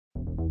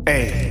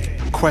A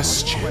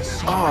question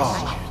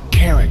of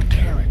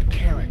character.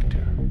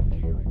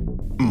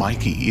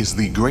 Mikey is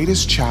the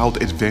greatest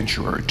child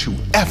adventurer to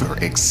ever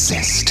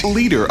exist.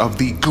 Leader of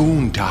the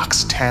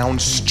Goondocks Town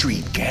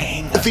street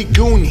gang, the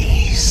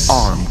Goonies.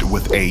 Armed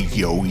with a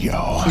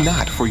yo-yo.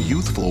 Not for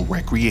youthful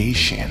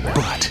recreation,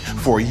 but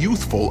for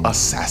youthful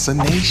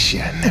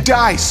assassination.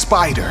 Die,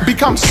 spider.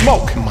 Become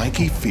smoke.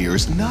 Mikey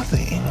fears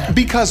nothing.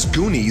 Because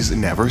Goonies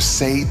never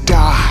say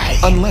die.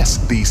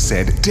 Unless the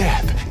said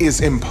death is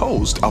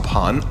imposed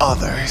upon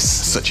others.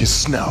 Such as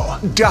Snow.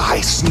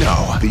 Die,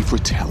 Snow. The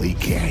Fratelli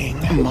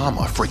gang.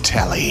 Mama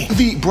Fratelli,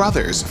 the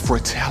brothers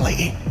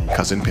Fratelli,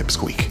 cousin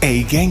Pipsqueak,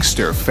 a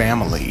gangster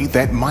family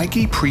that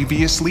Mikey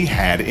previously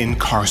had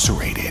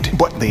incarcerated,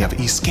 but they have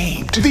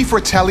escaped. The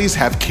Fratellis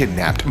have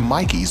kidnapped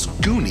Mikey's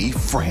Goonie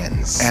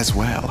friends, as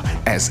well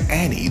as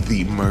Annie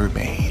the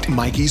mermaid,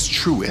 Mikey's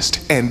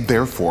truest and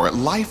therefore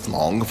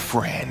lifelong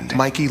friend.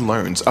 Mikey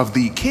learns of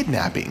the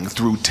kidnapping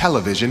through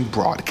television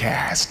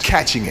broadcast,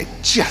 catching it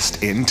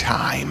just in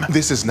time.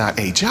 This is not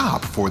a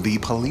job for the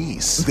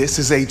police. This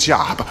is a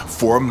job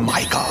for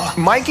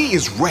Michael. Mikey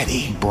is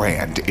ready,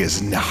 Brand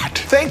is not.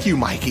 Thank you,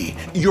 Mikey.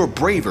 You're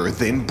braver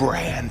than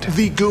Brand.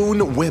 The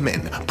Goon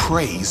women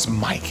praise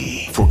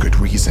Mikey. For good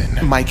reason.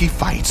 Mikey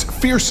fights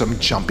fearsome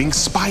jumping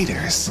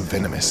spiders,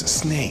 venomous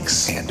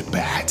snakes, and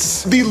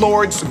bats. The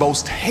Lord's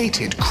most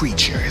hated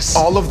creatures.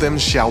 All of them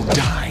shall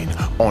dine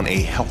on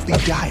a healthy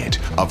diet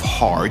of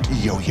hard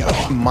yo-yo.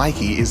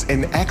 Mikey is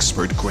an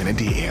expert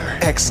grenadier,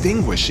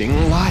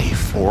 extinguishing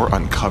life or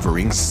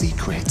uncovering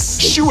secrets.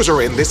 Shoes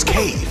are in this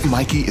cave.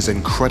 Mikey is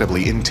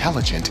incredibly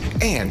intelligent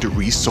and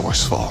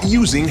resourceful,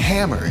 using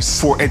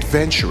hammers for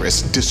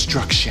adventurous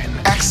destruction.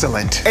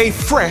 Excellent. A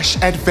fresh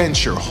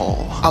adventure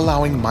hole,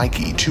 allowing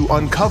Mikey to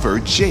uncover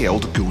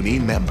jailed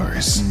Goonie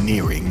members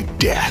nearing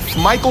death.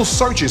 Michael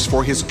searches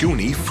for his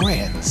Goonie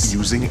friends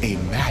using a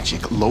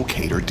magic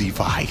locator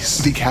device.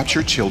 The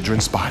captured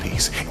children's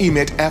bodies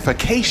emit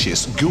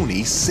efficacious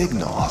Goonie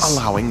signals,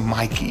 allowing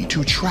Mikey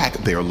to track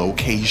their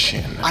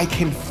location. I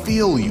can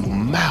feel you,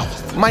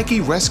 mouth.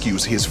 Mikey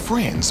rescues his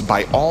friends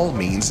by all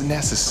means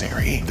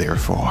necessary.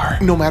 Therefore,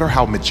 no matter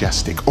how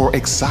majestic or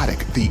exotic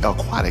the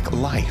aquatic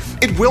life,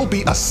 it will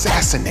be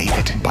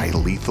assassinated by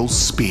lethal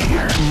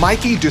spear.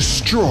 Mikey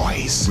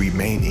destroys,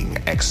 remaining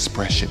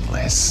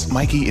expressionless.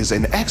 Mikey is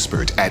an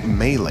expert at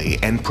melee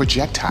and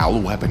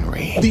projectile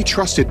weaponry. The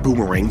trusted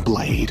boomerang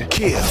blade,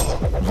 kill,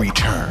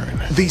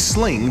 return. The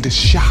slinged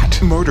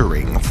shot,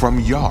 murdering from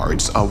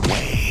yards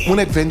away. When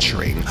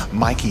adventuring,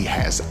 Mikey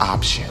has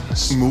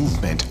options,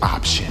 movement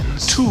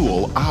options,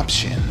 tool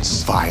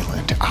options,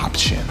 violent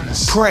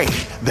options. Pray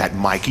that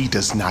Mikey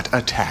does not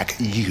attack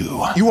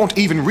you. You won't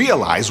even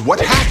realize what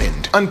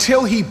happened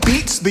until he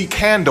beats the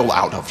candle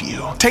out of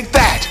you. Take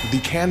that! The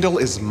candle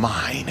is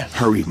mine.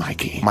 Hurry,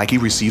 Mikey. Mikey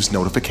receives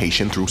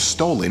notification through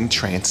stolen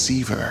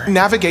transceiver.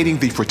 Navigating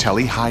the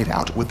Fratelli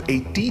hideout with a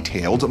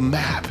detailed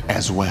map,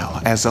 as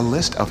well as a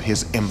list of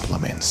his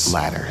implements.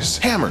 Ladders,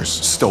 hammers,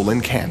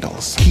 stolen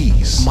candles,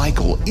 keys.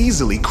 Michael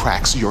easily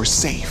cracks your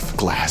safe.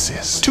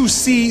 Glasses. To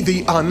see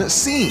the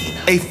unseen.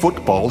 A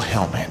football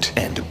helmet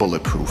and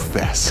bulletproof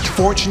vest.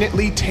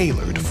 Fortunately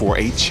tailored for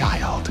a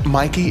child.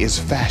 Mikey is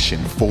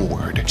fashion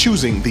forward,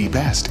 choosing the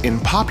best in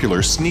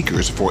popular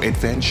sneakers for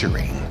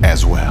adventuring.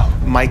 As well,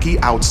 Mikey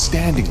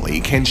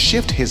outstandingly can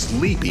shift his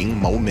leaping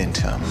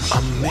momentum.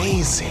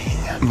 Amazing.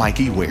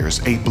 Mikey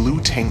wears a blue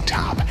tank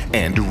top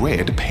and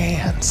red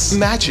pants,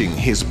 matching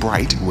his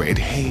bright red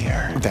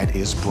hair that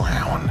is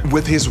brown.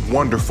 With his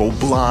wonderful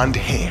blonde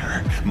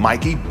hair,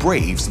 Mikey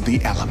braves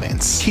the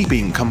elements,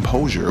 keeping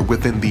composure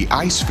within the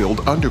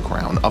ice-filled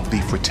underground of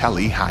the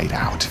Fratelli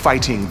hideout,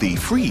 fighting the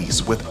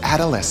freeze with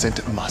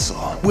adolescent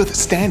muscle,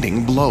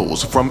 withstanding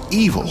blows from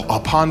evil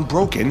upon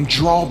broken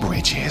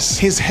drawbridges.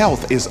 His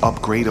health is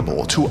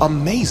upgradable to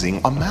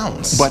amazing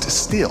amounts, but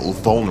still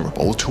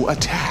vulnerable to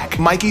attack.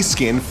 Mikey's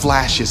skin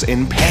flashes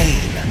in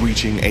pain,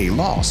 reaching a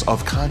loss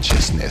of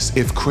consciousness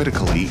if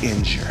critically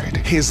injured.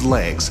 His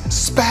legs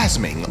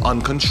spasming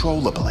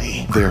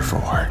uncontrollably.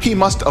 Therefore, he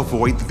must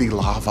avoid the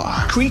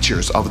lava,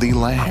 creatures of the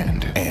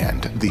land,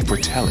 and the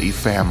Fratelli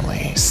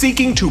family,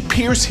 seeking to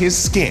pierce his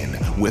skin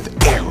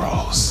with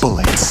arrows,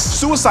 bullets,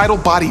 suicidal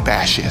body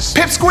bashes,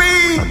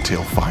 pipsqueak,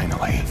 until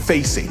finally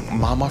facing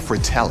Mama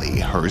Fratelli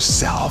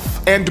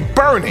herself and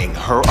burning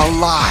her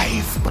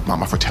alive. But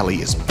Mama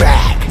Fratelli is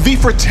back. The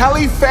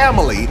Fratelli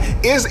family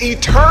is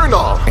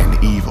eternal,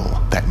 an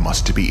evil that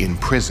must be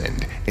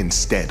imprisoned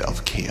instead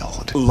of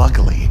killed.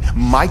 Luckily,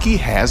 Mikey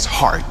has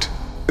heart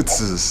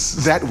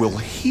that will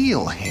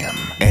heal him,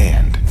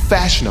 and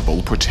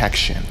fashionable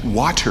protection,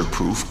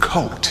 waterproof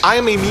coat. I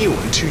am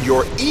immune to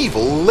your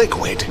evil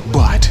liquid,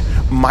 but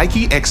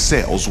Mikey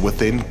excels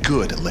within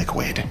good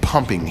liquid,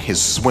 pumping his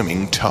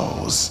swimming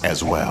toes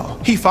as well.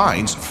 He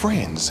finds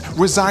friends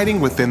residing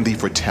within the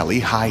Fratelli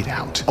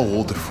hideout.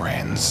 Old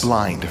friends,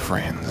 blind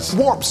friends,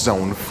 Warp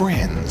Zone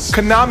friends,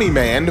 Konami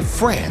Man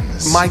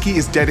friends. Mikey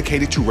is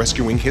dedicated to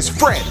rescuing his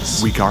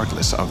friends,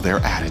 regardless of their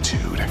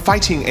attitude,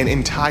 fighting an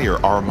entire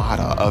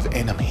armada of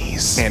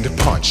enemies. And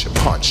punch,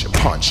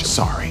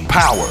 sorry.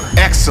 Power,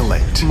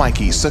 excellent.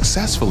 Mikey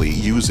successfully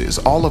uses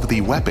all of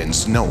the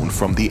weapons known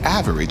from the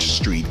average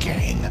street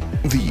gang.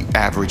 The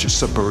average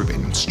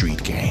suburban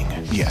street gang.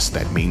 Yes,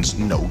 that means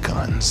no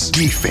guns.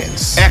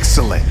 Defense,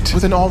 excellent.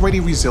 With an already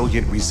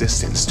resilient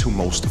resistance to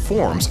most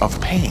forms of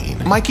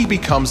pain, Mikey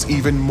becomes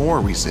even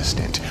more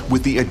resistant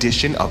with the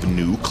addition of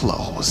new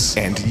clothes.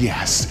 And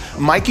yes,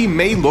 Mikey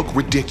may look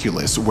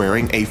ridiculous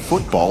wearing a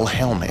football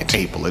helmet,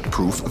 a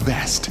bulletproof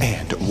vest,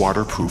 and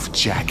waterproof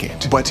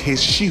jacket, but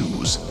his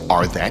shoes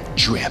are that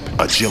drip.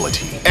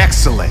 Agility,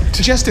 excellent.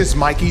 Just as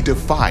Mikey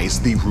defies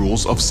the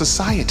rules of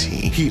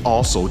society, he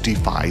also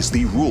defies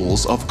the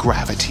rules of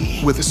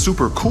gravity with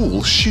super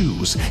cool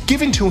shoes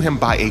given to him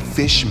by a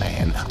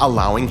fishman,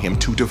 allowing him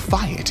to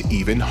defy it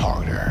even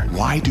harder.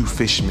 Why do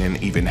fishmen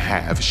even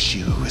have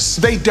shoes?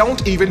 They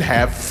don't even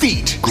have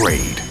feet.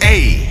 Grade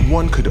A.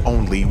 One could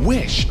only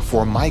wish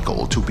for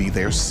Michael to be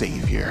their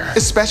savior,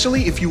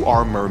 especially if you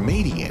are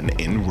Mermaidian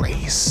in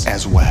race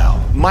as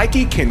well.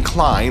 Mikey can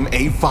climb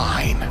a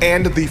vine,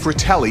 and the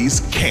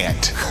Fratellis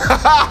can't.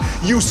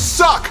 Haha, you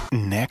suck!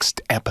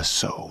 Next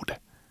episode.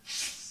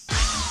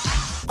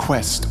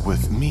 Quest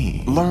with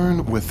me.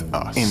 Learn with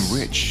us.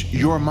 Enrich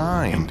your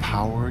mind.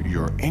 Empower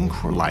your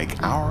inquiry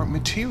like our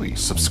material.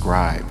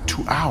 Subscribe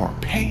to our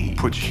page.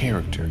 Put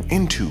character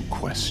into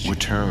question.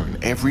 Return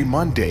every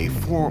Monday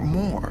for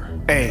more.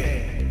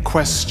 A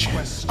question.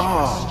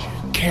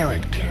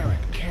 Character.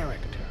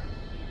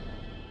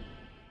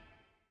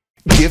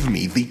 Give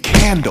me the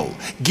candle.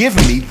 Give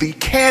me the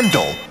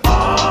candle.